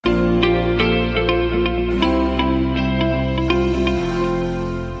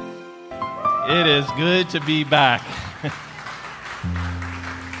is good to be back.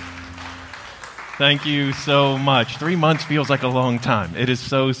 Thank you so much. 3 months feels like a long time. It is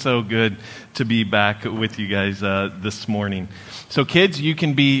so good to be back with you guys this morning. So kids, you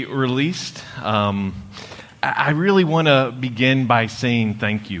can be released. I really want to begin by saying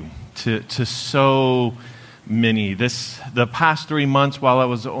thank you to so many. The past 3 months while I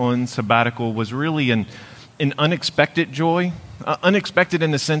was on sabbatical was really an unexpected joy. Unexpected in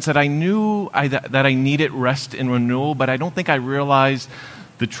the sense that I knew that I needed rest and renewal, but I don't think I realized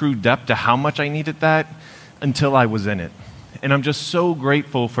the true depth to how much I needed that until I was in it. And I'm just so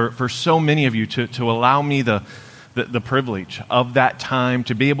grateful for so many of you to allow me the privilege of that time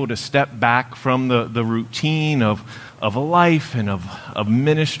to be able to step back from the routine of a life and of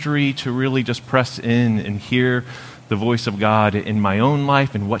ministry to really just press in and hear the voice of God in my own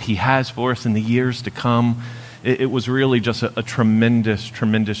life and what He has for us in the years to come. It was really just a tremendous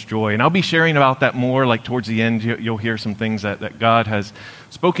joy. And I'll be sharing about that more, like towards the end. You'll hear some things that God has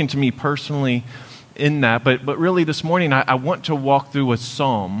spoken to me personally in that. But really this morning, I want to walk through a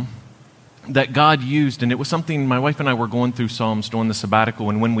psalm that God used. And it was something, my wife and I were going through Psalms during the sabbatical.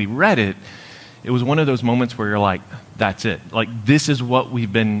 And when we read it, it was one of those moments where you're like, that's it. Like, this is what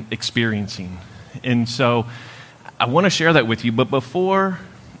we've been experiencing. And so I want to share that with you. But before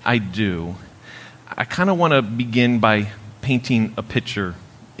I do, I kind of want to begin by painting a picture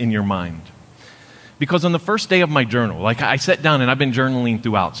in your mind. Because on the first day of my journal, like I sat down and I've been journaling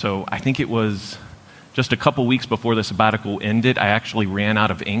throughout, so I think it was just a couple weeks before the sabbatical ended, I actually ran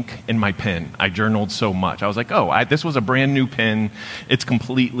out of ink in my pen. I journaled so much. I was like, this was a brand new pen. It's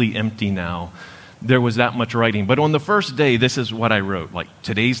completely empty now. There was that much writing. But on the first day, this is what I wrote. Like,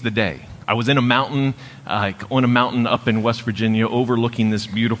 today's the day. I was in a mountain, on a mountain up in West Virginia, overlooking this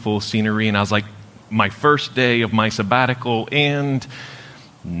beautiful scenery, and I was like, my first day of my sabbatical, and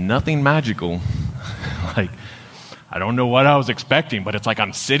nothing magical. Like, I don't know what I was expecting, but it's like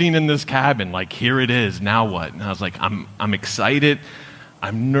I'm sitting in this cabin, like, here it is, now what? And I was like, I'm excited,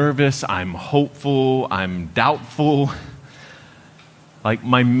 I'm nervous, I'm hopeful, I'm doubtful. Like,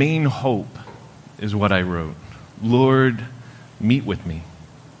 my main hope is what I wrote. Lord, meet with me.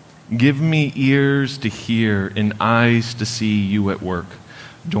 Give me ears to hear and eyes to see you at work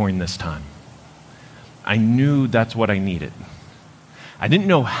during this time. I knew that's what I needed. I didn't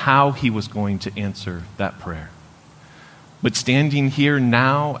know how He was going to answer that prayer. But standing here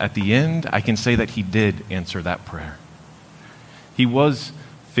now at the end, I can say that He did answer that prayer. He was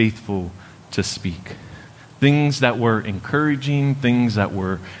faithful to speak. Things that were encouraging, things that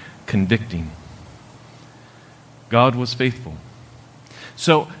were convicting. God was faithful.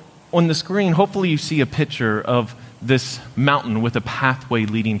 So on the screen, hopefully you see a picture of this mountain with a pathway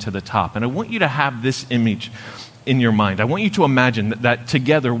leading to the top. And I want you to have this image in your mind. I want you to imagine that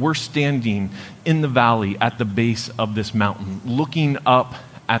together we're standing in the valley at the base of this mountain, looking up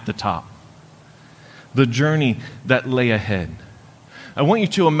at the top. The journey that lay ahead. I want you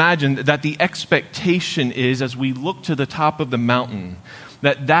to imagine that the expectation is, as we look to the top of the mountain,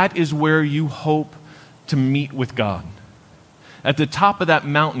 that is where you hope to meet with God. At the top of that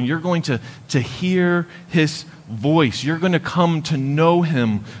mountain, you're going to hear His voice. You're going to come to know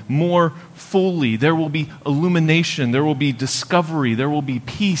Him more fully. There will be illumination. There will be discovery. There will be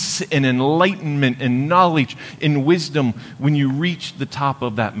peace and enlightenment and knowledge and wisdom when you reach the top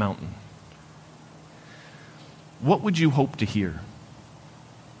of that mountain. What would you hope to hear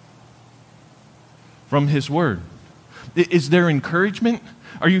from His Word? Is there encouragement?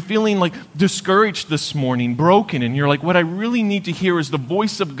 Are you feeling like discouraged this morning, broken, and you're like, what I really need to hear is the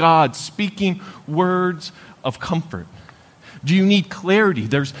voice of God speaking words of comfort? Do you need clarity?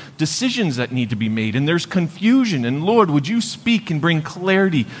 There's decisions that need to be made, and there's confusion. And Lord, would you speak and bring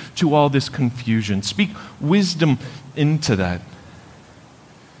clarity to all this confusion? Speak wisdom into that.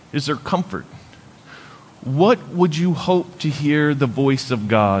 Is there comfort? What would you hope to hear the voice of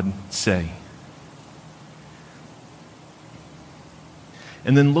God say?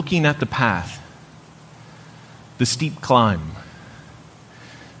 And then looking at the path, the steep climb.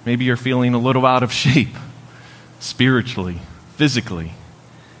 Maybe you're feeling a little out of shape, spiritually, physically.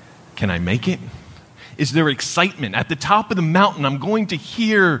 Can I make it? Is there excitement? At the top of the mountain, I'm going to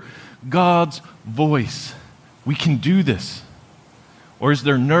hear God's voice. We can do this. Or is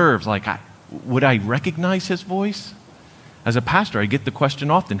there nerves? Like, would I recognize His voice? As a pastor, I get the question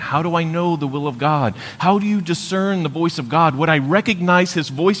often, how do I know the will of God? How do you discern the voice of God? Would I recognize His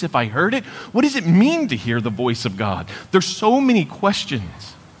voice if I heard it? What does it mean to hear the voice of God? There's so many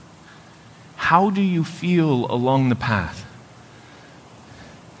questions. How do you feel along the path?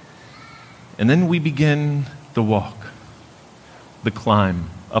 And then we begin the walk, the climb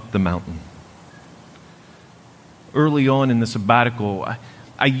up the mountain. early on in the sabbatical,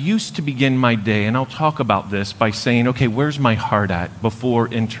 I used to begin my day, and I'll talk about this, by saying, okay, where's my heart at before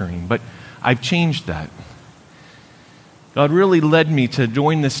entering? But I've changed that. God really led me to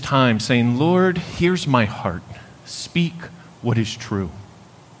join this time saying, Lord, here's my heart. Speak what is true.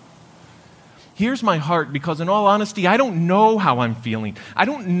 Here's my heart, because in all honesty, I don't know how I'm feeling. I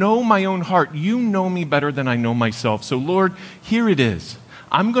don't know my own heart. You know me better than I know myself. So Lord, here it is.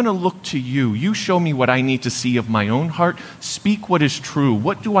 I'm going to look to you. You show me what I need to see of my own heart. Speak what is true.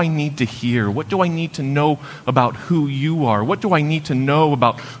 What do I need to hear? What do I need to know about who you are? What do I need to know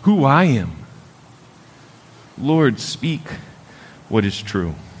about who I am? Lord, speak what is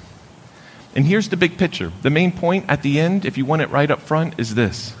true. And here's the big picture. The main point at the end, if you want it right up front, is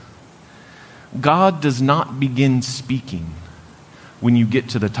this. God does not begin speaking when you get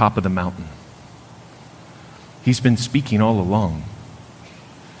to the top of the mountain. He's been speaking all along.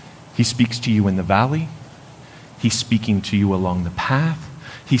 He speaks to you in the valley. He's speaking to you along the path.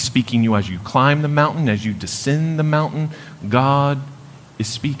 He's speaking to you as you climb the mountain, as you descend the mountain. God is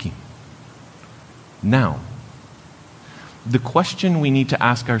speaking. Now, the question we need to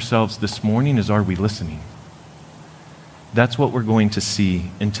ask ourselves this morning is, are we listening? That's what we're going to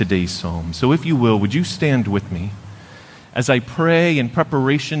see in today's psalm. So if you will, would you stand with me as I pray in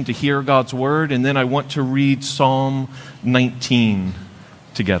preparation to hear God's word, and then I want to read Psalm 19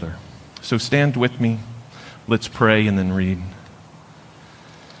 together. So stand with me. Let's pray and then read.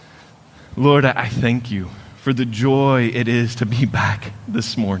 Lord, I thank you for the joy it is to be back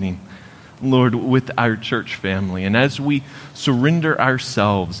this morning, Lord, with our church family. And as we surrender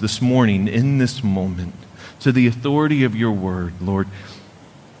ourselves this morning in this moment to the authority of your word, Lord,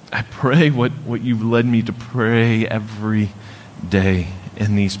 I pray what you've led me to pray every day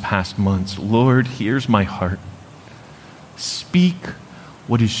in these past months. Lord, here's my heart. Speak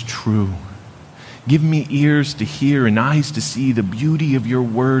what is true. Give me ears to hear and eyes to see the beauty of your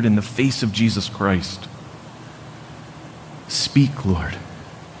word in the face of Jesus Christ. Speak, Lord,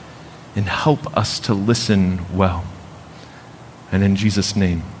 and help us to listen well. And in Jesus'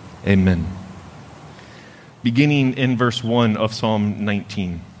 name, amen. Beginning in verse 1 of Psalm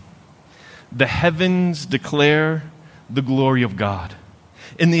 19. The heavens declare the glory of God,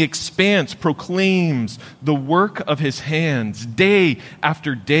 and the expanse proclaims the work of his hands. Day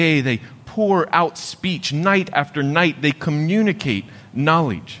after day they pour out speech. Night after night they communicate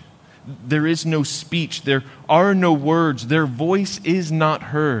knowledge. There is no speech. There are no words. Their voice is not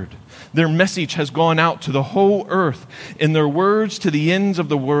heard. Their message has gone out to the whole earth, and their words to the ends of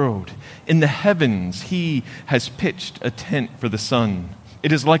the world. In the heavens he has pitched a tent for the sun.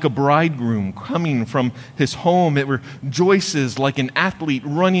 It is like a bridegroom coming from his home. It rejoices like an athlete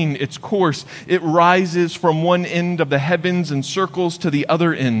running its course. It rises from one end of the heavens and circles to the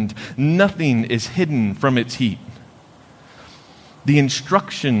other end. Nothing is hidden from its heat. The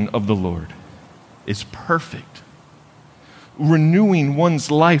instruction of the Lord is perfect, renewing one's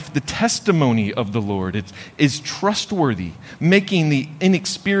life. The testimony of the Lord is trustworthy, making the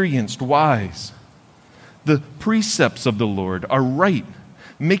inexperienced wise. The precepts of the Lord are right,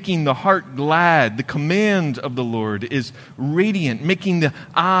 making the heart glad. The command of the Lord is radiant, making the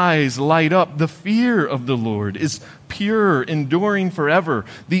eyes light up. The fear of the Lord is pure, enduring forever.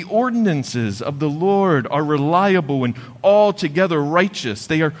 The ordinances of the Lord are reliable and altogether righteous.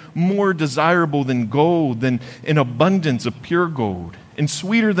 They are more desirable than gold, than an abundance of pure gold, and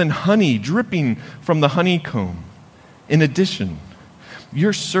sweeter than honey dripping from the honeycomb. In addition,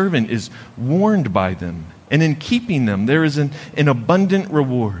 your servant is warned by them, and in keeping them there is an abundant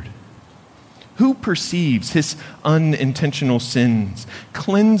reward. Who perceives his unintentional sins?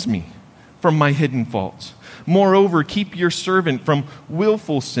 Cleanse me from my hidden faults. Moreover, keep your servant from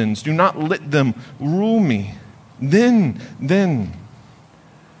willful sins. Do not let them rule me. Then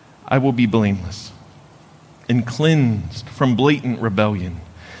I will be blameless and cleansed from blatant rebellion.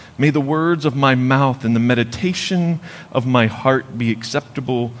 May the words of my mouth and the meditation of my heart be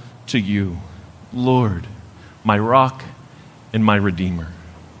acceptable to you, Lord, my rock and my redeemer.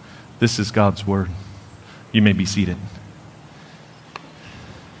 This is God's word. You may be seated.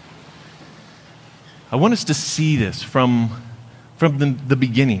 I want us to see this from the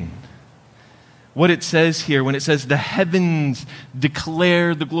beginning. What it says here, when it says the heavens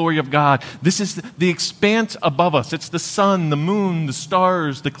declare the glory of God, this is the expanse above us. It's the sun, the moon, the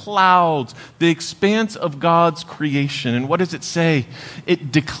stars, the clouds, the expanse of God's creation. And what does it say?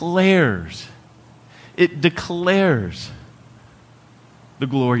 It declares the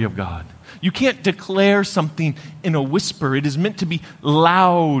glory of God. You can't declare something in a whisper. It is meant to be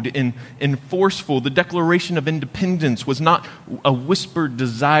loud and forceful. The Declaration of Independence was not a whispered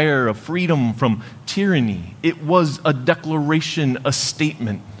desire of freedom from tyranny. It was a declaration, a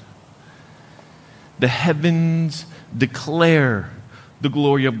statement. The heavens declare the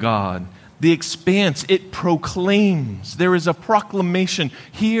glory of God. The expanse, it proclaims. There is a proclamation.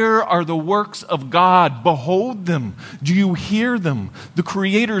 Here are the works of God. Behold them. Do you hear them? The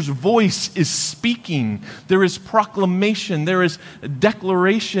Creator's voice is speaking. There is proclamation. There is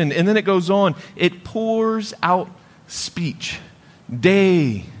declaration. And then it goes on. It pours out speech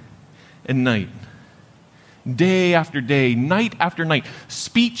day and night. Day after day, night after night.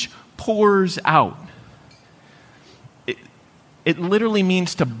 Speech pours out. It literally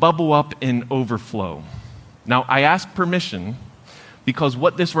means to bubble up and overflow. Now, I asked permission because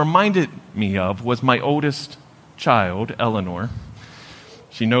what this reminded me of was my oldest child, Eleanor.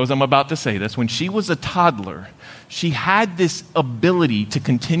 She knows I'm about to say this. When she was a toddler, she had this ability to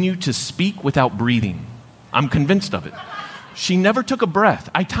continue to speak without breathing. I'm convinced of it. She never took a breath.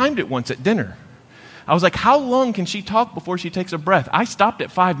 I timed it once at dinner. I was like, how long can she talk before she takes a breath? I stopped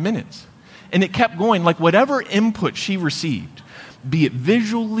at 5 minutes. And it kept going, like whatever input she received, be it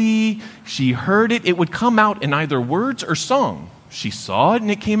visually, she heard it, it would come out in either words or song. She saw it and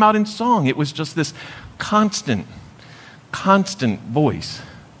it came out in song. It was just this constant voice.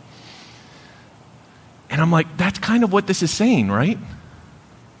 And I'm like, that's kind of what this is saying, right?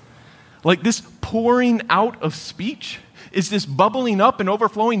 Like this pouring out of speech is this bubbling up and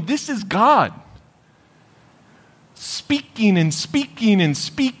overflowing. This is God. Speaking and speaking and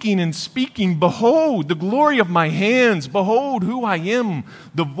speaking and speaking. Behold the glory of my hands. Behold who I am.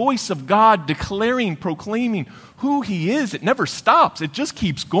 The voice of God declaring, proclaiming who He is. It never stops. It just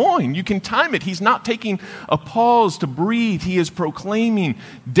keeps going. You can time it. He's not taking a pause to breathe. He is proclaiming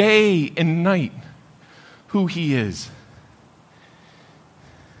day and night who He is.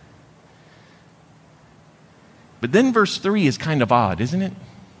 But then verse 3 is kind of odd, isn't it?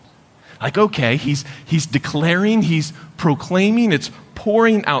 Like, okay, he's declaring, he's proclaiming, it's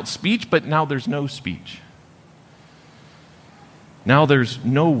pouring out speech, but now there's no speech. Now there's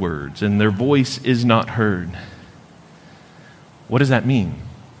no words, and their voice is not heard. What does that mean?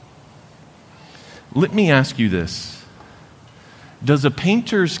 Let me ask you this. Does a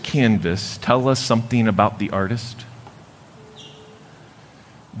painter's canvas tell us something about the artist?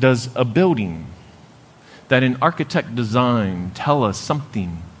 Does a building that an architect designed tell us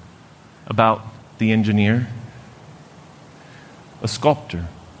something about the engineer? A sculptor.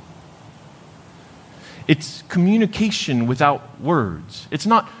 It's communication without words. It's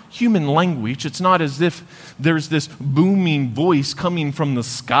not human language. It's not as if there's this booming voice coming from the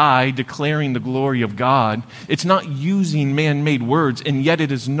sky declaring the glory of God. It's not using man-made words, and yet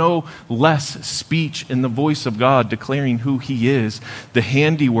it is no less speech in the voice of God declaring who He is, the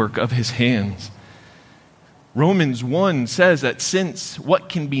handiwork of His hands. Romans 1 says that since what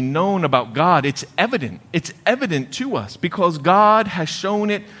can be known about God, it's evident to us because God has shown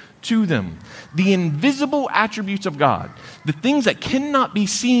it to them. The invisible attributes of God, the things that cannot be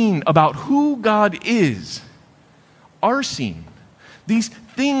seen about who God is, are seen. These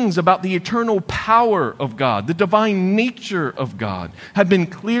things about the eternal power of God, the divine nature of God, have been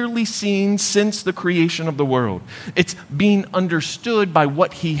clearly seen since the creation of the world. It's being understood by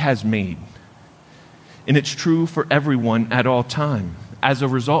what He has made. And it's true for everyone at all time. As a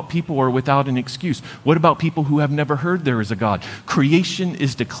result, people are without an excuse. What about people who have never heard there is a God? Creation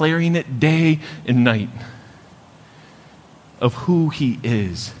is declaring it day and night of who He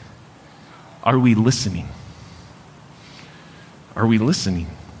is. Are we listening? Are we listening?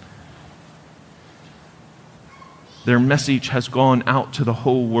 Their message has gone out to the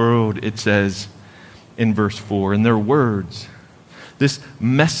whole world, it says in verse 4. And their words, this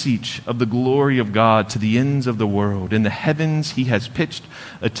message of the glory of God to the ends of the world. In the heavens, He has pitched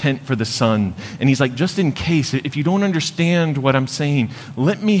a tent for the sun. And He's like, just in case, if you don't understand what I'm saying,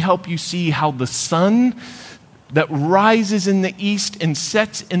 let me help you see how the sun that rises in the east and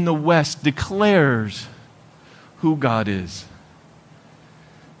sets in the west declares who God is.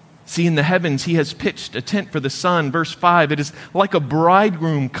 See, in the heavens, He has pitched a tent for the sun. Verse 5, it is like a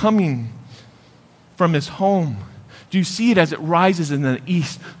bridegroom coming from his home. Do you see it as it rises in the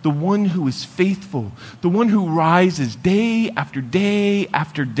east? The one who is faithful, the one who rises day after day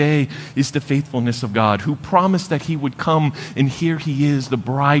after day is the faithfulness of God, who promised that He would come, and here He is, the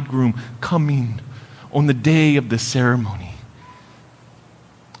bridegroom, coming on the day of the ceremony.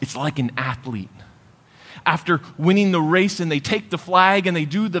 It's like an athlete. After winning the race and they take the flag and they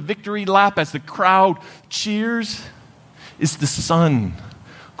do the victory lap as the crowd cheers, it's the sun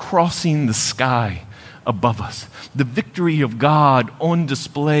crossing the sky above us. The victory of God on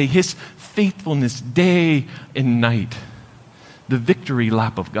display, his faithfulness day and night. The victory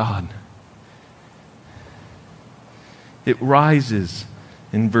lap of God. It rises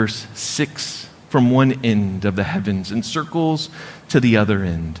in verse 6 from one end of the heavens and circles to the other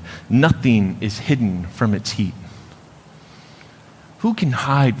end. Nothing is hidden from its heat. Who can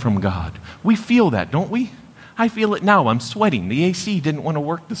hide from God? We feel that, don't we? I feel it now. I'm sweating. The AC didn't want to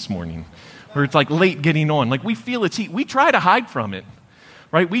work this morning. Or it's like late getting on. Like we feel its heat. We try to hide from it,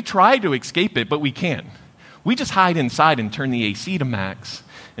 right? We try to escape it, but we can't. We just hide inside and turn the AC to max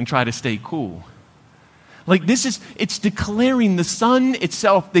and try to stay cool. Like it's declaring the sun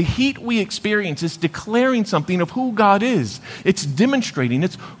itself, the heat we experience is declaring something of who God is. It's demonstrating,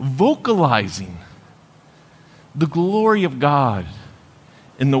 it's vocalizing the glory of God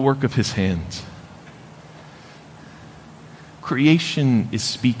in the work of his hands. Creation is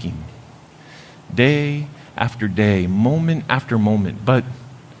speaking day after day, moment after moment, but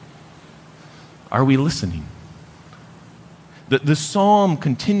are we listening? The psalm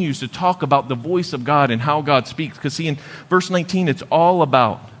continues to talk about the voice of God and how God speaks. Because see, in verse 19, it's all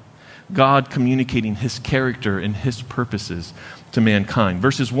about God communicating his character and his purposes to mankind.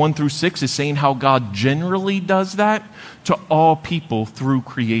 Verses 1 through 6 is saying how God generally does that to all people through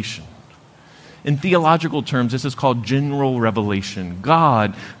creation. In theological terms, this is called general revelation.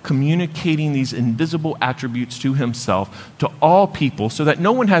 God communicating these invisible attributes to himself to all people so that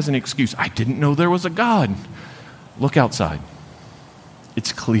no one has an excuse. I didn't know there was a God. Look outside.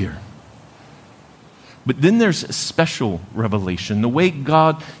 It's clear. But then there's special revelation, the way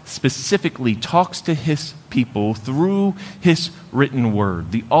God specifically talks to his people through his written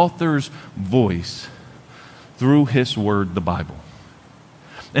word, the author's voice through his word, the Bible.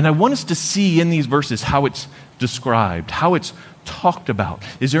 And I want us to see in these verses how it's described, how it's talked about.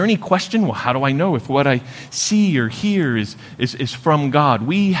 Is there any question? Well, how do I know if what I see or hear is from God?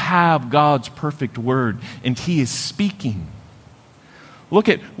 We have God's perfect word, and he is speaking. Look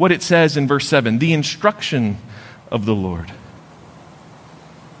at what it says in verse 7. The instruction of the Lord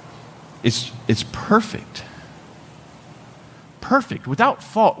is perfect. Perfect, without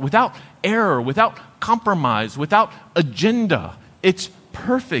fault, without error, without compromise, without agenda. It's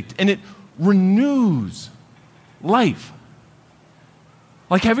perfect, and it renews life.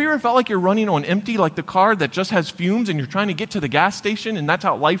 Like, have you ever felt like you're running on empty, like the car that just has fumes and you're trying to get to the gas station, and that's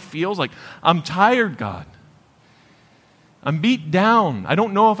how life feels? Like, I'm tired, God. I'm beat down. I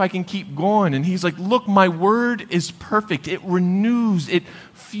don't know if I can keep going. And he's like, look, my word is perfect. It renews, it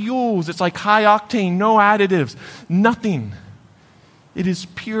fuels. It's like high octane, no additives, nothing. It is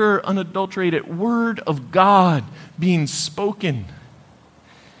pure, unadulterated word of God being spoken.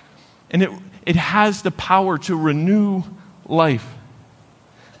 And it has the power to renew life.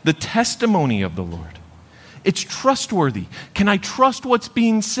 The testimony of the Lord. It's trustworthy. Can I trust what's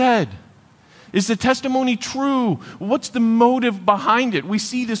being said? Is the testimony true? What's the motive behind it? We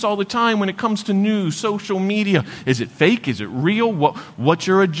see this all the time when it comes to news, social media. Is it fake? Is it real? What's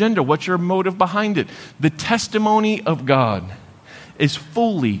your agenda? What's your motive behind it? The testimony of God is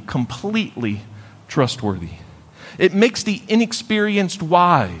fully, completely trustworthy. It makes the inexperienced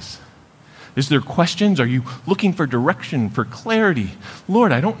wise. Is there questions? Are you looking for direction, for clarity?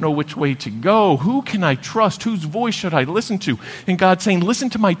 Lord, I don't know which way to go. Who can I trust? Whose voice should I listen to? And God's saying, listen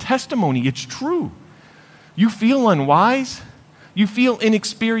to my testimony. It's true. You feel unwise? You feel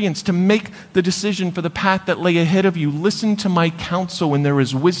inexperienced to make the decision for the path that lay ahead of you. Listen to my counsel, and there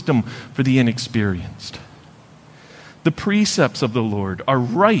is wisdom for the inexperienced. The precepts of the Lord are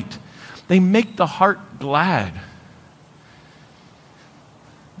right. They make the heart glad.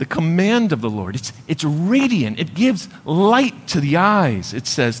 The command of the Lord, it's radiant. It gives light to the eyes, it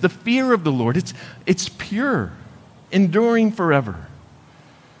says. The fear of the Lord, it's pure, enduring forever.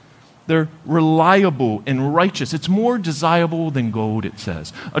 They're reliable and righteous. It's more desirable than gold, it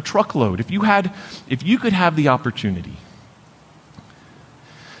says. A truckload. If you could have the opportunity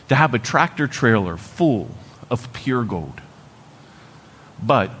to have a tractor trailer full of pure gold,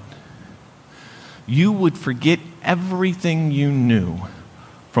 but you would forget everything you knew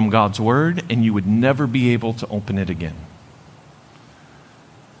from God's word, and you would never be able to open it again.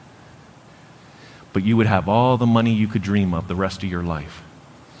 But you would have all the money you could dream of the rest of your life.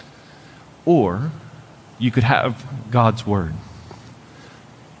 Or you could have God's word.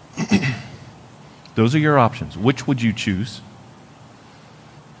 Those are your options. Which would you choose?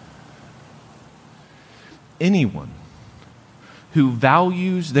 Anyone who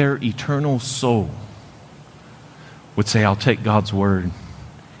values their eternal soul would say, I'll take God's word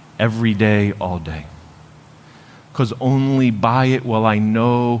every day, all day. because only by it will I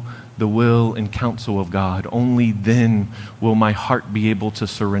know the will and counsel of God. Only then will my heart be able to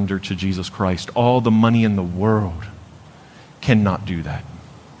surrender to Jesus Christ. All the money in the world cannot do that.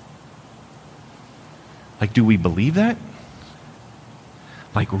 Like, do we believe that?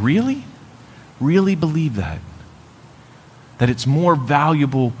 Like, really? Really believe that? That it's more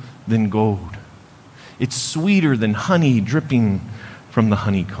valuable than gold. It's sweeter than honey dripping from the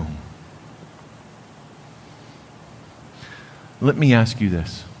honeycomb. Let me ask you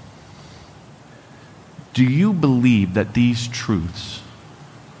this. Do you believe that these truths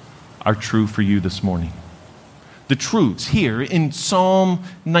are true for you this morning? The truths here in Psalm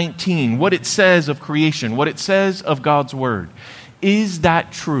 19, what it says of creation, what it says of God's word. Is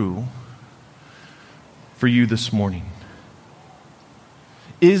that true for you this morning?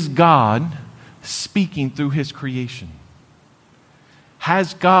 Is God speaking through his creation?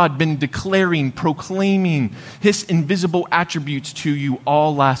 Has God been declaring, proclaiming his invisible attributes to you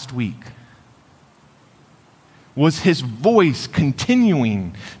all last week? Was his voice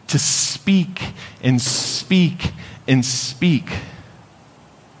continuing to speak and speak and speak,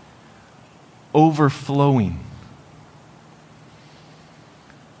 overflowing?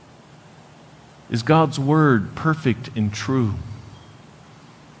 Is God's word perfect and true,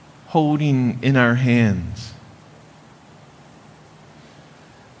 holding in our hands?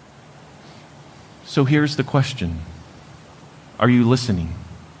 So here's the question. Are you listening?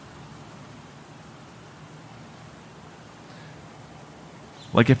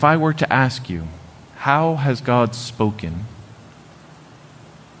 Like, if I were to ask you, how has God spoken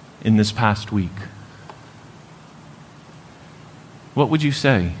in this past week? What would you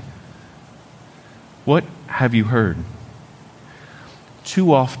say? What have you heard?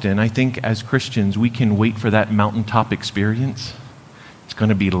 Too often, I think as Christians, we can wait for that mountaintop experience. It's going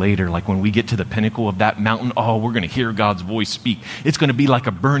to be later, like when we get to the pinnacle of that mountain, oh, we're going to hear God's voice speak. It's going to be like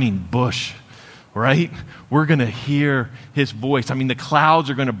a burning bush, right? We're going to hear his voice. I mean, the clouds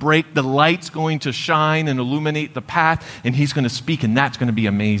are going to break, the light's going to shine and illuminate the path, and he's going to speak, and that's going to be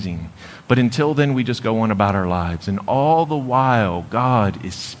amazing. But until then, we just go on about our lives. And all the while, God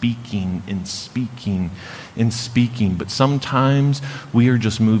is speaking and speaking and speaking. But sometimes we are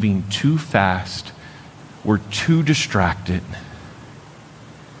just moving too fast. We're too distracted.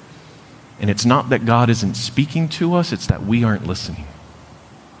 And it's not that God isn't speaking to us, it's that we aren't listening.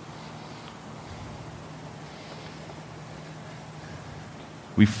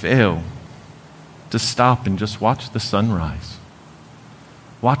 We fail to stop and just watch the sunrise.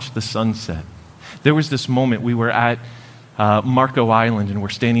 Watch the sunset. There was this moment, we were at Marco Island and we're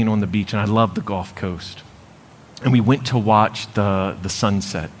standing on the beach, and I love the Gulf Coast. And we went to watch the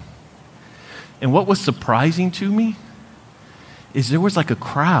sunset. And what was surprising to me is there was like a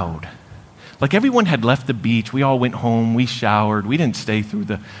crowd. Like, everyone had left the beach. We all went home. We showered. We didn't stay through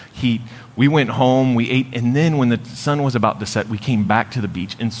the heat. We went home. We ate. And then when the sun was about to set, we came back to the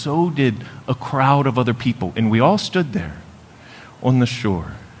beach. And so did a crowd of other people. And we all stood there on the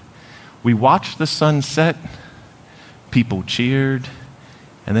shore. We watched the sun set. People cheered.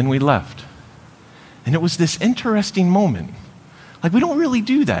 And then we left. And it was this interesting moment. Like, we don't really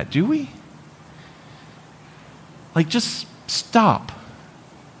do that, do we? Like, just stop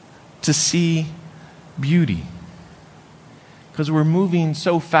to see beauty. Because we're moving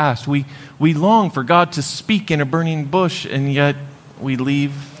so fast. We long for God to speak in a burning bush, and yet we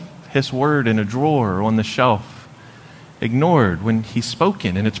leave his word in a drawer or on the shelf, ignored when he's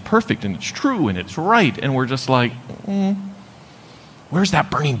spoken, and it's perfect, and it's true, and it's right, and we're just like, where's that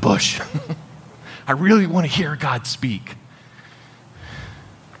burning bush? I really want to hear God speak.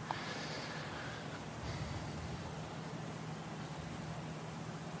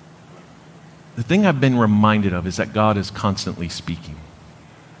 The thing I've been reminded of is that God is constantly speaking.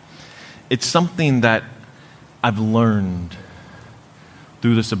 It's something that I've learned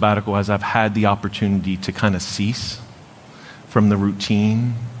through the sabbatical as I've had the opportunity to kind of cease from the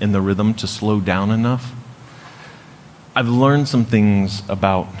routine and the rhythm, to slow down enough. I've learned some things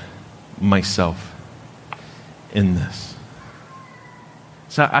about myself in this.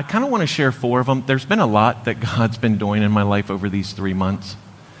 So I kind of want to share 4 of them. There's been a lot that God's been doing in my life over these 3 months.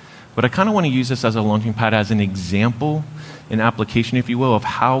 But I kind of want to use this as a launching pad, as an example, an application, if you will, of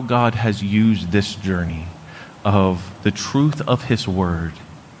how God has used this journey of the truth of his word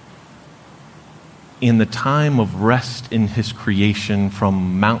in the time of rest in his creation,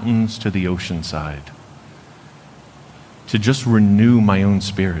 from mountains to the ocean side, to just renew my own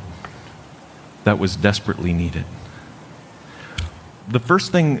spirit that was desperately needed. The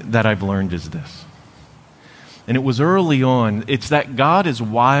first thing that I've learned is this. And it was early on. It's that God is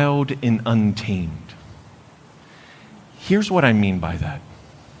wild and untamed. Here's what I mean by that.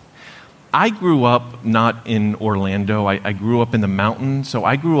 I grew up not in Orlando. I grew up in the mountains, so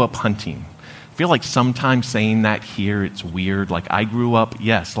I grew up hunting. I feel like sometimes saying that here, it's weird. Like I grew up,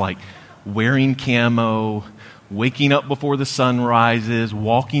 yes, like wearing camo, waking up before the sun rises,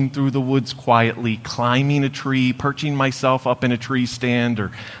 walking through the woods quietly, climbing a tree, perching myself up in a tree stand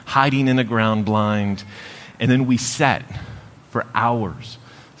or hiding in a ground blind. And then we sat for hours,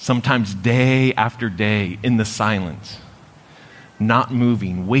 sometimes day after day in the silence, not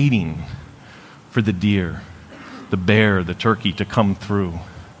moving, waiting for the deer, the bear, the turkey to come through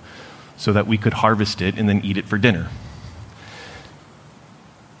so that we could harvest it and then eat it for dinner.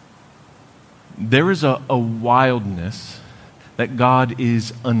 There is a wildness that God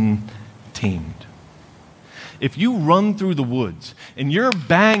is untamed. If you run through the woods and you're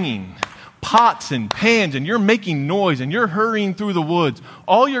banging pots and pans and you're making noise and you're hurrying through the woods,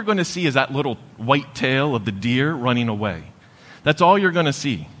 all you're going to see is that little white tail of the deer running away. That's all you're going to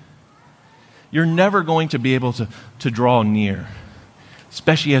see. You're never going to be able to draw near,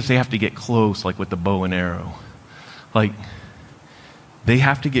 especially as they have to get close, like with the bow and arrow. Like, they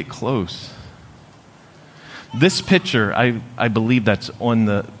have to get close. This picture, I believe that's on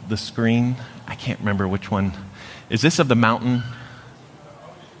the screen. I can't remember which one. Is this of the mountain?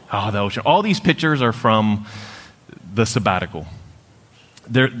 Oh, the ocean. All these pictures are from the sabbatical.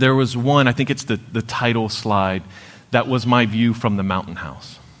 There was one, I think it's the title slide, that was my view from the mountain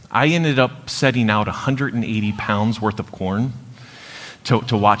house. I ended up setting out 180 pounds worth of corn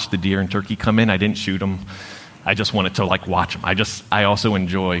to watch the deer and turkey come in. I didn't shoot them. I just wanted to watch them. I also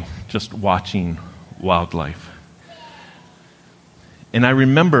enjoy just watching wildlife. And I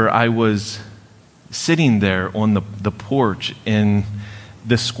remember I was sitting there on the porch and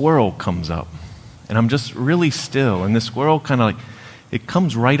the squirrel comes up. And I'm just really still. And the squirrel kind of it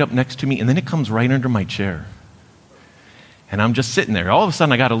comes right up next to me and then it comes right under my chair. And I'm just sitting there. All of a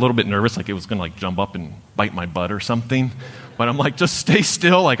sudden, I got a little bit nervous, like it was going to jump up and bite my butt or something. But I'm like, just stay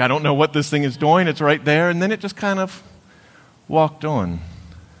still. I don't know what this thing is doing. It's right there. And then it just kind of walked on.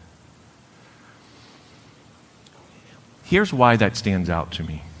 Here's why that stands out to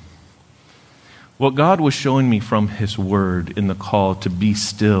me. What God was showing me from His Word in the call to be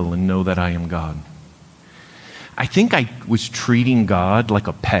still and know that I am God. I think I was treating God like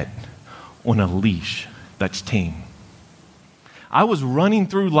a pet on a leash that's tame. I was running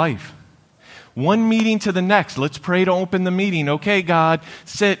through life, one meeting to the next. Let's pray to open the meeting. Okay, God,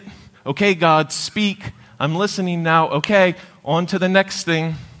 sit. Okay, God, speak. I'm listening now. Okay, on to the next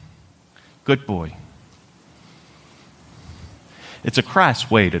thing. Good boy. It's a crass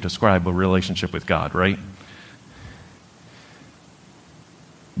way to describe a relationship with God, right?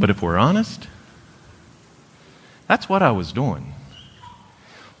 But if we're honest, that's what I was doing.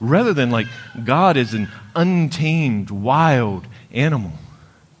 Rather than God is an untamed, wild animal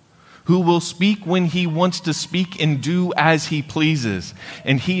who will speak when He wants to speak and do as He pleases.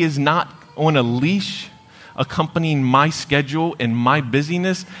 And He is not on a leash accompanying my schedule and my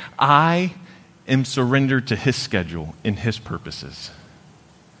busyness. I am surrendered to His schedule and His purposes.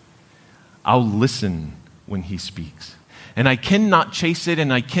 I'll listen when He speaks. And I cannot chase it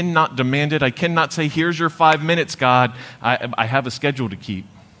and I cannot demand it. I cannot say, here's your 5 minutes, God. I have a schedule to keep.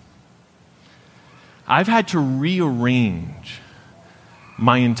 I've had to rearrange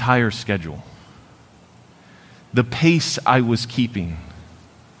my entire schedule, the pace I was keeping,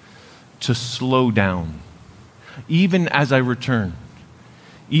 to slow down, even as I return,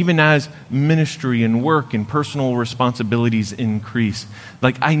 even as ministry and work and personal responsibilities increase.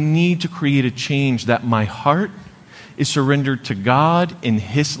 I need to create a change that my heart is surrendered to God in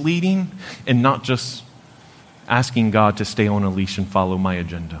His leading and not just asking God to stay on a leash and follow my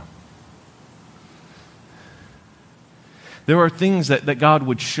agenda. There are things that God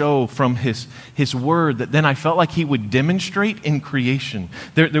would show from His Word that then I felt like He would demonstrate in creation.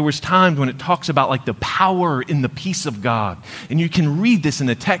 There was times when it talks about the power in the peace of God. And you can read this in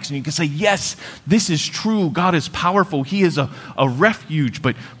the text and you can say, yes, this is true. God is powerful. He is a refuge,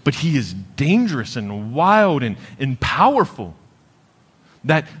 but He is dangerous and wild and powerful.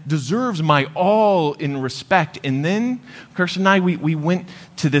 That deserves my all in respect. And then, Kirsten and I, we went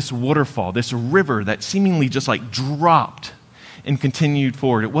to this waterfall, this river that seemingly just dropped and continued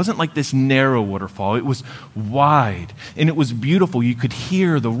forward. It wasn't like this narrow waterfall. It was wide and it was beautiful. You could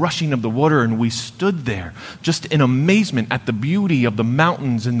hear the rushing of the water, and we stood there just in amazement at the beauty of the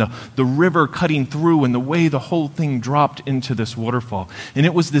mountains and the river cutting through and the way the whole thing dropped into this waterfall. And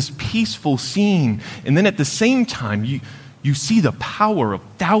it was this peaceful scene. And then at the same time, you see the power of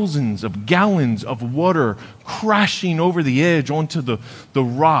thousands of gallons of water crashing over the edge onto the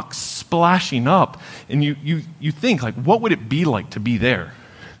rocks, splashing up. And you think, like, what would it be like to be there?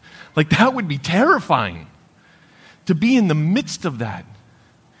 Like, that would be terrifying, to be in the midst of that.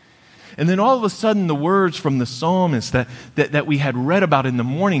 And then all of a sudden, the words from the psalmist that we had read about in the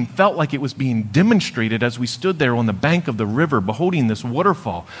morning felt like it was being demonstrated as we stood there on the bank of the river, beholding this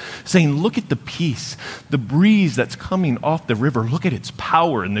waterfall, saying, look at the peace, the breeze that's coming off the river. Look at its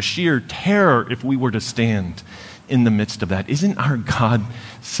power and the sheer terror if we were to stand in the midst of that. Isn't our God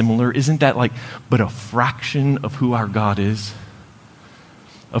similar? Isn't that like but a fraction of who our God is?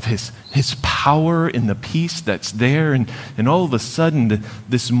 Of his power and the peace that's there. And all of a sudden,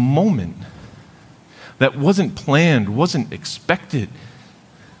 this moment that wasn't planned, wasn't expected,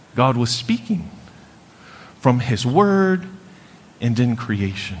 God was speaking from his word and in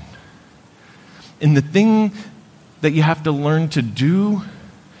creation. And the thing that you have to learn to do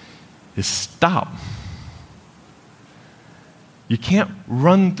is stop. You can't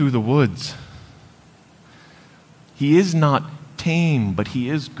run through the woods. He is not tame, but he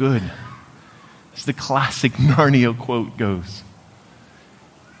is good. As the classic Narnia quote goes.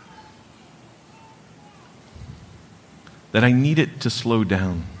 That I needed to slow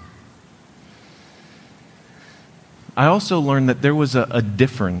down. I also learned that there was a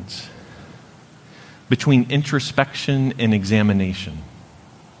difference between introspection and examination.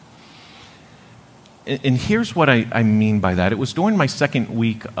 And here's what I mean by that. It was during my second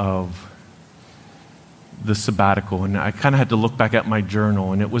week of the sabbatical, and I kind of had to look back at my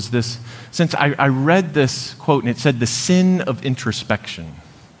journal, and it was this, since I read this quote, and it said, the sin of introspection.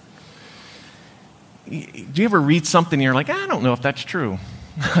 Do you ever read something and you're like, I don't know if that's true.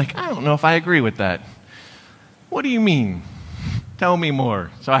 Like, I don't know if I agree with that. What do you mean? Tell me more.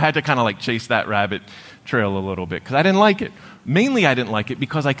 So I had to kind of like chase that rabbit trail a little bit, because I didn't like it. Mainly I didn't like it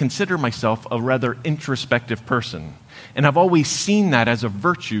because I consider myself a rather introspective person, and I've always seen that as a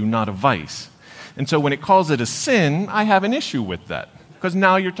virtue, not a vice. And so when it calls it a sin, I have an issue with that, because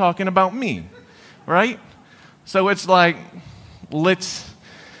now you're talking about me, right? So it's like, let's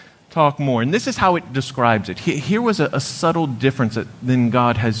talk more. And this is how it describes it. Here was a subtle difference that then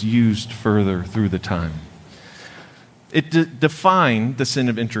God has used further through the time. It defined the sin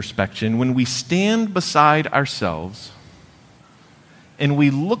of introspection when we stand beside ourselves and we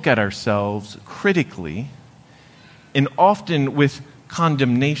look at ourselves critically and often with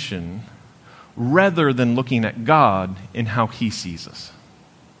condemnation, rather than looking at God and how he sees us.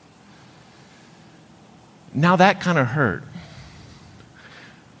 Now that kind of hurt.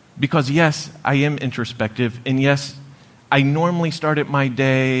 Because yes, I am introspective, and yes, I normally started my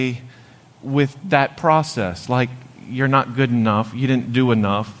day with that process, like, you're not good enough, you didn't do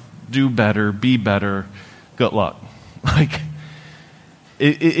enough, do better, be better, good luck. Like,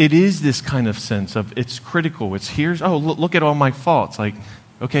 it is this kind of sense of, it's critical, it's here's, oh, look at all my faults, like,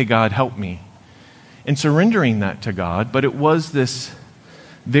 okay, God, help me. And surrendering that to God, but it was this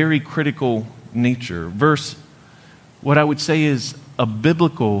very critical nature. Verse, what I would say is a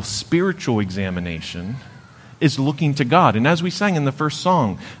biblical spiritual examination is looking to God. And as we sang in the first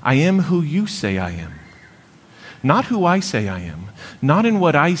song, I am who you say I am. Not who I say I am. Not in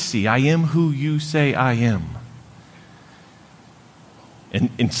what I see. I am who you say I am.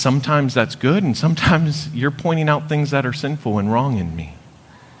 And sometimes that's good, and sometimes you're pointing out things that are sinful and wrong in me.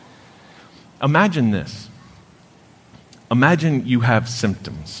 Imagine this. Imagine you have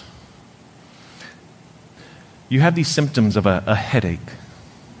symptoms. You have these symptoms of a headache.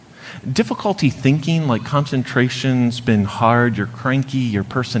 Difficulty thinking, like concentration's been hard, you're cranky, your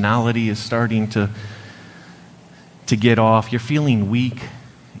personality is starting to get off, you're feeling weak,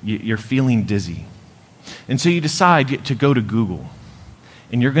 you're feeling dizzy. And so you decide to go to Google,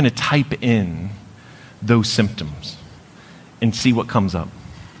 and you're going to type in those symptoms and see what comes up.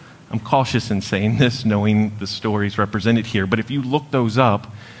 I'm cautious in saying this, knowing the stories represented here, but if you look those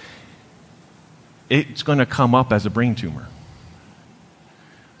up, it's going to come up as a brain tumor.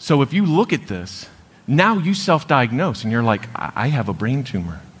 So if you look at this, now you self-diagnose, and you're like, I have a brain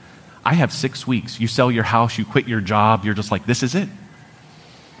tumor. I have 6 weeks. You sell your house, you quit your job, you're just like, this is it.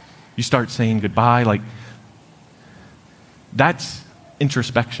 You start saying goodbye, like, that's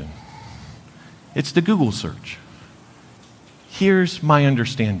introspection. It's the Google search. Here's my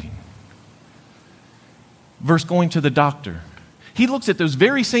understanding. Verse going to the doctor. He looks at those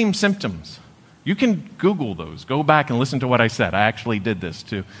very same symptoms. You can Google those. Go back and listen to what I said. I actually did this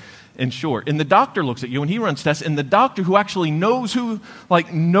to ensure. And the doctor looks at you and he runs tests. And the doctor who actually knows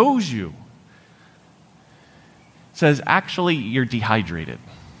you says, actually, you're dehydrated.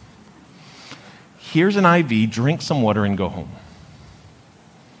 here's an IV, drink some water, and go home.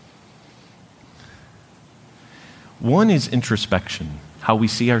 One is introspection, how we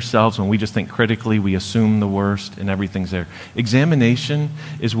see ourselves when we just think critically, we assume the worst, and everything's there. Examination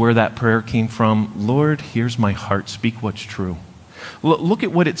is where that prayer came from. Lord, here's my heart. Speak what's true. Look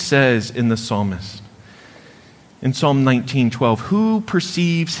at what it says in the psalmist. In Psalm 19:12, who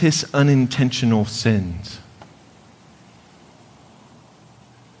perceives his unintentional sins?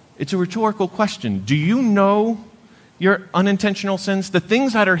 It's a rhetorical question. Do you know your unintentional sins? The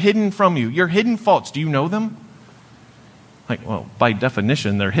things that are hidden from you, your hidden faults, do you know them? Like, well, by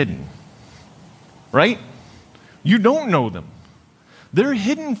definition, they're hidden. Right? You don't know them. They're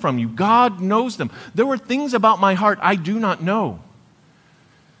hidden from you. God knows them. There are things about my heart I do not know.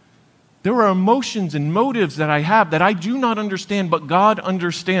 There are emotions and motives that I have that I do not understand, but God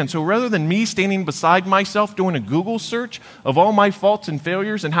understands. So rather than me standing beside myself doing a Google search of all my faults and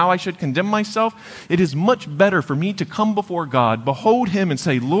failures and how I should condemn myself, it is much better for me to come before God, behold Him, and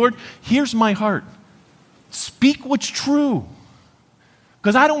say, Lord, here's my heart. Speak what's true.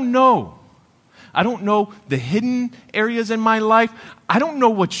 Because I don't know. I don't know the hidden areas in my life. I don't know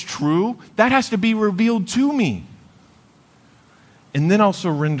what's true. That has to be revealed to me. And then I'll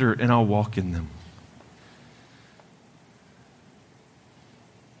surrender and I'll walk in them.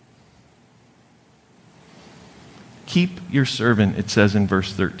 Keep your servant, it says in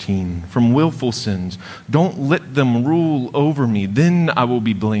verse 13, from willful sins. Don't let them rule over me. Then I will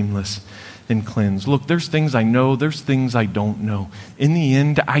be blameless and cleansed. Look, there's things I know, there's things I don't know. In the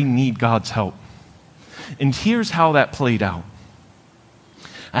end, I need God's help. And here's how that played out.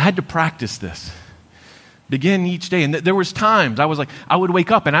 I had to practice this. Begin each day. And there was times I would wake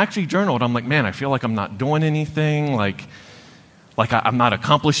up and I actually journaled. I'm like, man, I feel like I'm not doing anything. Like I'm not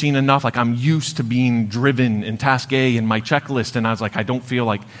accomplishing enough. Like I'm used to being driven in task A in my checklist. And I was like, I don't feel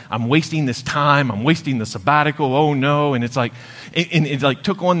like I'm wasting this time. I'm wasting the sabbatical. Oh no. And it's like, it like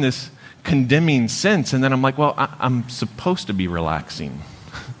took on this condemning sense. And then I'm like, well, I'm supposed to be relaxing.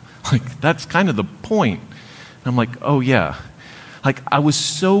 Like that's kind of the point. And I'm like, oh yeah. Like I was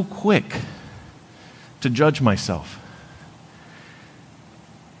so quick to judge myself.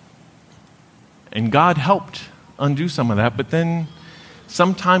 And God helped undo some of that, but then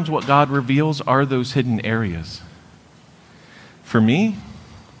sometimes what God reveals are those hidden areas. For me,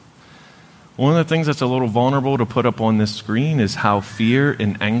 one of the things that's a little vulnerable to put up on this screen is how fear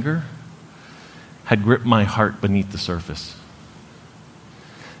and anger had gripped my heart beneath the surface.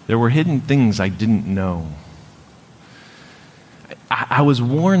 There were hidden things I didn't know. I was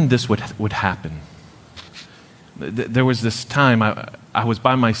warned this would happen. There was this time I was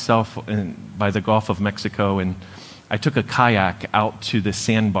by myself by the Gulf of Mexico, and I took a kayak out to the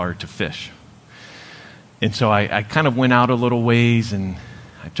sandbar to fish. And so I kind of went out a little ways, and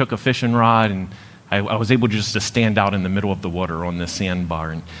I took a fishing rod, and I was able just to stand out in the middle of the water on this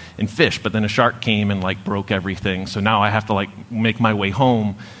sandbar and fish. But then a shark came and like broke everything. So now I have to like make my way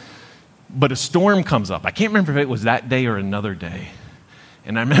home. But a storm comes up. I can't remember if it was that day or another day.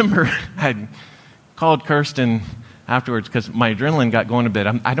 And I remember I called Kirsten afterwards because my adrenaline got going a bit.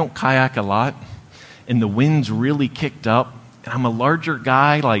 I don't kayak a lot, and the winds really kicked up. And I'm a larger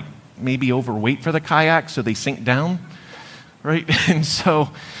guy, like maybe overweight for the kayak, so they sink down, right? And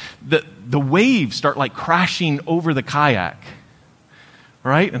so the waves start like crashing over the kayak,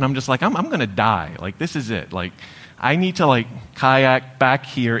 right? And I'm just like, I'm going to die. Like, this is it. Like, I need to like kayak back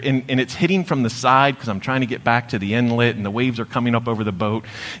here, and it's hitting from the side because I'm trying to get back to the inlet, and the waves are coming up over the boat.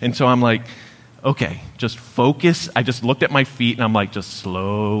 And so I'm like, okay, just focus. I just looked at my feet, and I'm like, just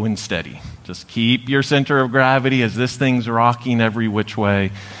slow and steady. Just keep your center of gravity as this thing's rocking every which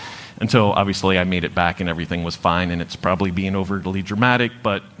way, until obviously I made it back and everything was fine, and it's probably being overly dramatic,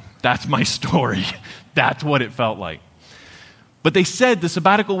 but that's my story. That's what it felt like. But they said the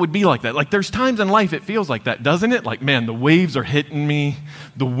sabbatical would be like that. Like there's times in life it feels like that, doesn't it? Like, man, the waves are hitting me,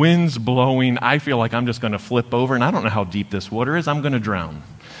 the wind's blowing, I feel like I'm just going to flip over, and I don't know how deep this water is, I'm going to drown.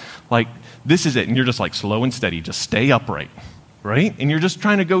 Like, this is it, and you're just like slow and steady, just stay upright, right? And you're just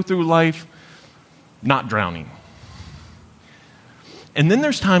trying to go through life not drowning. And then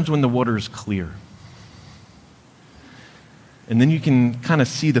there's times when the water is clear. And then you can kind of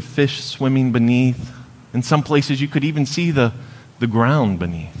see the fish swimming beneath. In some places you could even see the ground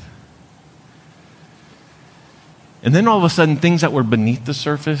beneath. And then all of a sudden things that were beneath the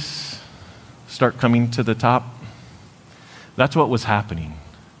surface start coming to the top. That's what was happening.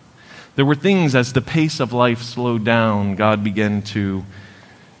 There were things, as the pace of life slowed down, God began to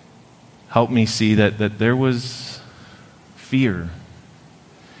help me see that there was fear.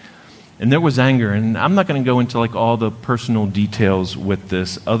 And there was anger, and I'm not going to go into like all the personal details with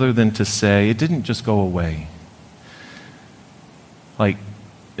this other than to say it didn't just go away. Like,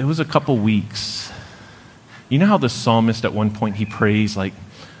 it was a couple weeks. You know how the psalmist at one point he prays, like,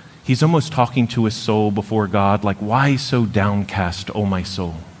 he's almost talking to his soul before God, like, why so downcast, O my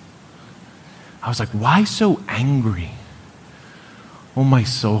soul? I was like, why so angry, O my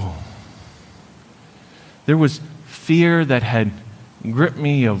soul? There was fear that had gripped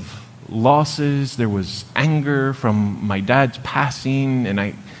me of losses. There was anger from my dad's passing, and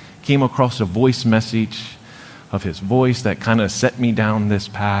I came across a voice message of his voice that kind of set me down this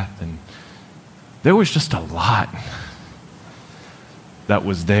path, and there was just a lot that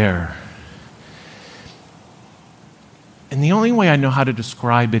was there. And the only way I know how to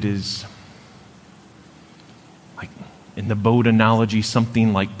describe it is like in the boat analogy,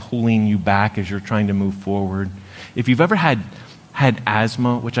 something like pulling you back as you're trying to move forward. If you've ever had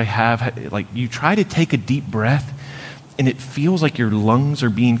asthma, which I have, like you try to take a deep breath and it feels like your lungs are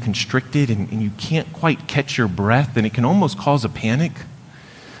being constricted and you can't quite catch your breath, and it can almost cause a panic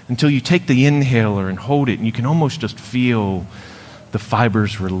until you take the inhaler and hold it, and you can almost just feel the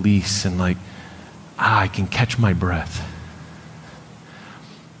fibers release and like, I can catch my breath.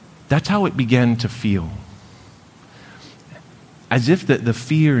 That's how it began to feel. As if the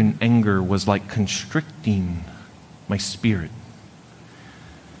fear and anger was like constricting my spirit.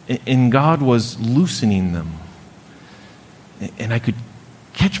 And God was loosening them. And I could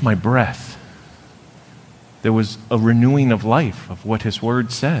catch my breath. There was a renewing of life, of what His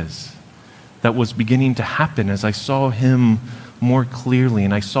Word says, that was beginning to happen as I saw Him more clearly,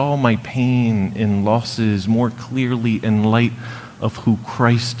 and I saw my pain and losses more clearly in light of who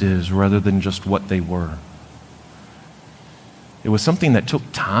Christ is rather than just what they were. It was something that took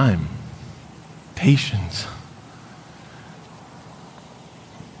time, patience.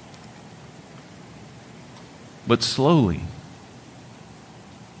 But slowly,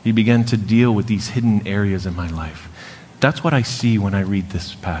 He began to deal with these hidden areas in my life. That's what I see when I read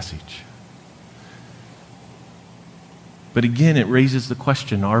this passage. But again, it raises the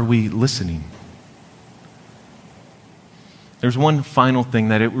question, are we listening? There's one final thing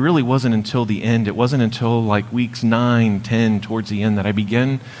that it really wasn't until the end. It wasn't until like weeks 9, 10, towards the end that I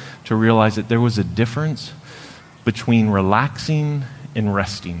began to realize that there was a difference between relaxing and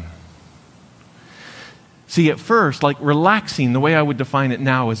resting. See, at first, like relaxing, the way I would define it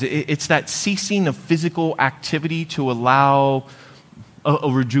now is it's that ceasing of physical activity to allow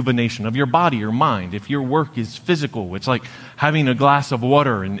a rejuvenation of your body or mind. If your work is physical, it's like having a glass of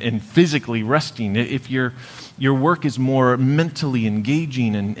water and physically resting. If your work is more mentally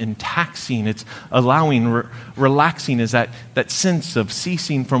engaging and taxing, it's allowing, relaxing is that sense of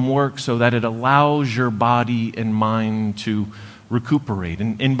ceasing from work so that it allows your body and mind to recuperate.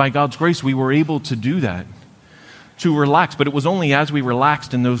 And by God's grace, we were able to do that, to relax. But it was only as we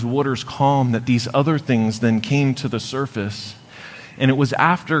relaxed and those waters calmed that these other things then came to the surface. And it was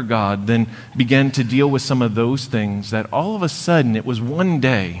after God then began to deal with some of those things that all of a sudden, it was one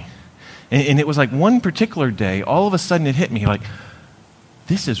day, and it was like one particular day, all of a sudden it hit me like,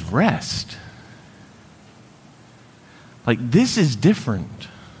 this is rest. Like, this is different.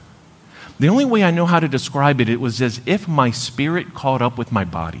 The only way I know how to describe it, it was as if my spirit caught up with my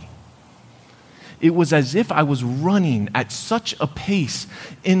body. It was as if I was running at such a pace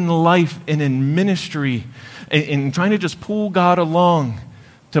in life and in ministry and trying to just pull God along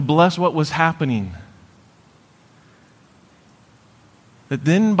to bless what was happening. That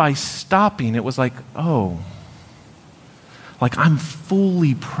then by stopping, it was like, oh, like I'm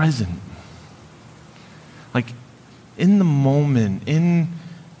fully present. Like in the moment, in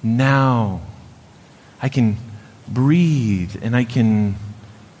now, I can breathe and I can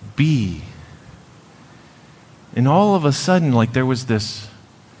be. And all of a sudden, like there was this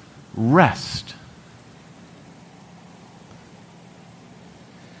rest.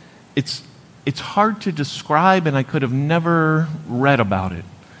 It's hard to describe, and I could have never read about it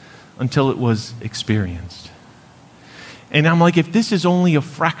until it was experienced. And I'm like, if this is only a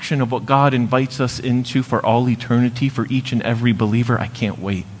fraction of what God invites us into for all eternity for each and every believer, I can't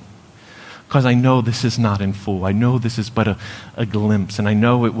wait. Because I know this is not in full. I know this is but a glimpse, and I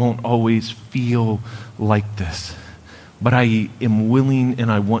know it won't always feel like this. But I am willing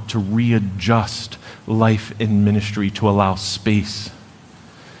and I want to readjust life and ministry to allow space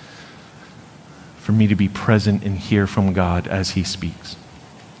for me to be present and hear from God as He speaks.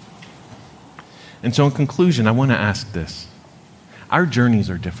 And so in conclusion, I want to ask this. Our journeys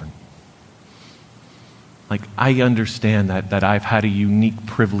are different. Like, I understand that I've had a unique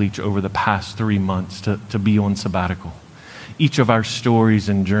privilege over the past 3 months to be on sabbatical. Each of our stories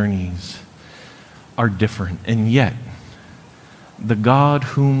and journeys are different. And yet, the God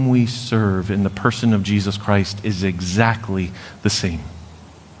whom we serve in the person of Jesus Christ is exactly the same.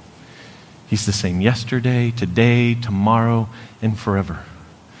 He's the same yesterday, today, tomorrow, and forever.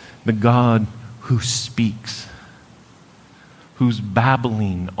 The God who speaks, who's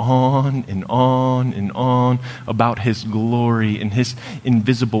babbling on and on and on about his glory and his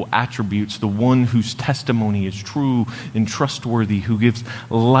invisible attributes, the one whose testimony is true and trustworthy, who gives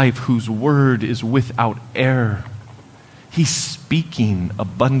life, whose word is without error. He's speaking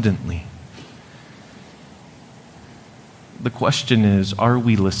abundantly. The question is, are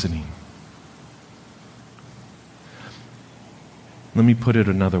we listening? Let me put it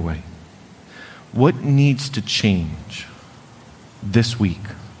another way. What needs to change this week,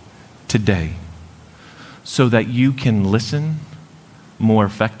 today, so that you can listen more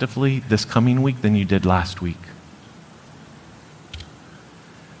effectively this coming week than you did last week?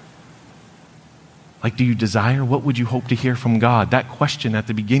 Like, do you desire? What would you hope to hear from God? That question at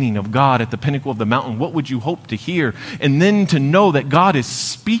the beginning of God at the pinnacle of the mountain, what would you hope to hear? And then to know that God is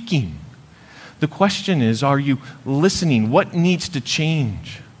speaking. The question is, are you listening? What needs to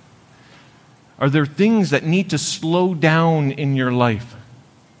change? Are there things that need to slow down in your life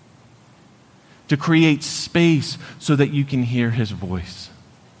to create space so that you can hear his voice?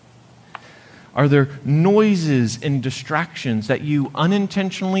 Are there noises and distractions that you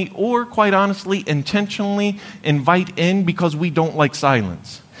unintentionally or, quite honestly, intentionally invite in because we don't like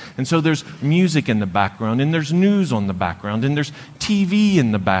silence? And so there's music in the background, and there's news on the background, and there's TV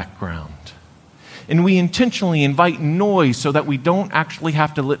in the background. And we intentionally invite noise so that we don't actually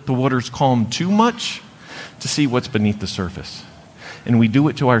have to let the waters calm too much to see what's beneath the surface. And we do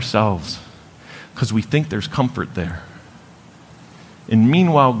it to ourselves because we think there's comfort there. And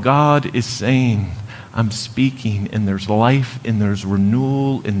meanwhile, God is saying, I'm speaking, and there's life, and there's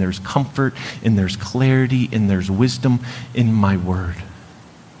renewal, and there's comfort, and there's clarity, and there's wisdom in my word.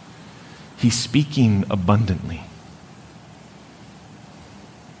 He's speaking abundantly.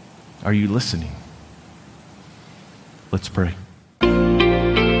 Are you listening? Let's pray.